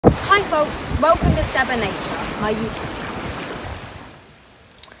Hi folks, welcome to Seven Nature, my YouTube channel.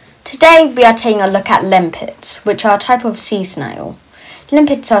 Today we are taking a look at limpets, which are a type of sea snail.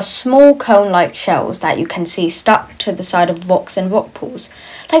 Limpets are small cone-like shells that you can see stuck to the side of rocks and rock pools,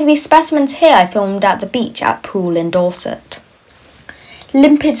 like these specimens here I filmed at the beach at Poole in Dorset.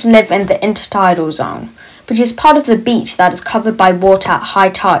 Limpets live in the intertidal zone, which is part of the beach that is covered by water at high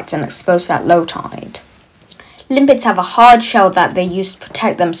tides and exposed at low tide. Limpets have a hard shell that they use to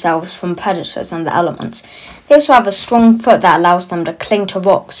protect themselves from predators and the elements. They also have a strong foot that allows them to cling to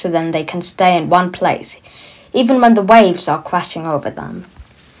rocks so then they can stay in one place, even when the waves are crashing over them.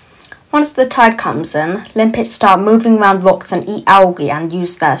 Once the tide comes in, limpets start moving around rocks and eat algae and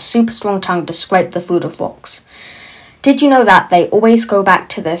use their super strong tongue to scrape the food of rocks. Did you know that they always go back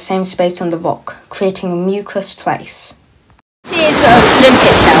to the same space on the rock, creating a mucus trace? Here's a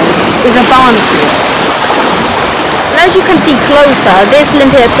limpet shell with a barnacle. And as you can see closer, this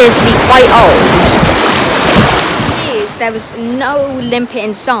limpet appears to be quite old. There was no limpet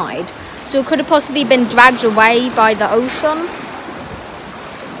inside, so it could have possibly been dragged away by the ocean.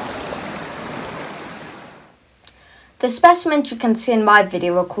 The specimens you can see in my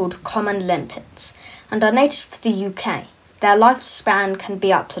video are called common limpets and are native to the UK. Their lifespan can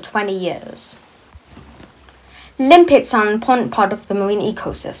be up to 20 years. Limpets are an important part of the marine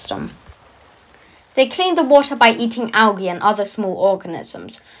ecosystem. They clean the water by eating algae and other small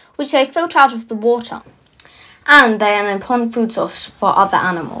organisms, which they filter out of the water. And they are an important food source for other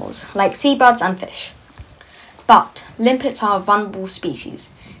animals, like seabirds and fish. But limpets are a vulnerable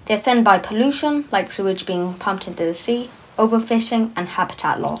species. They are threatened by pollution, like sewage being pumped into the sea, overfishing, and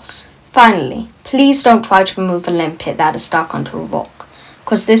habitat loss. Finally, please don't try to remove a limpet that is stuck onto a rock,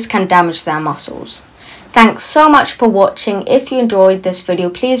 because this can damage their muscles. Thanks so much for watching. If you enjoyed this video,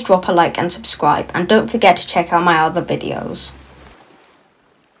 please drop a like and subscribe, and don't forget to check out my other videos.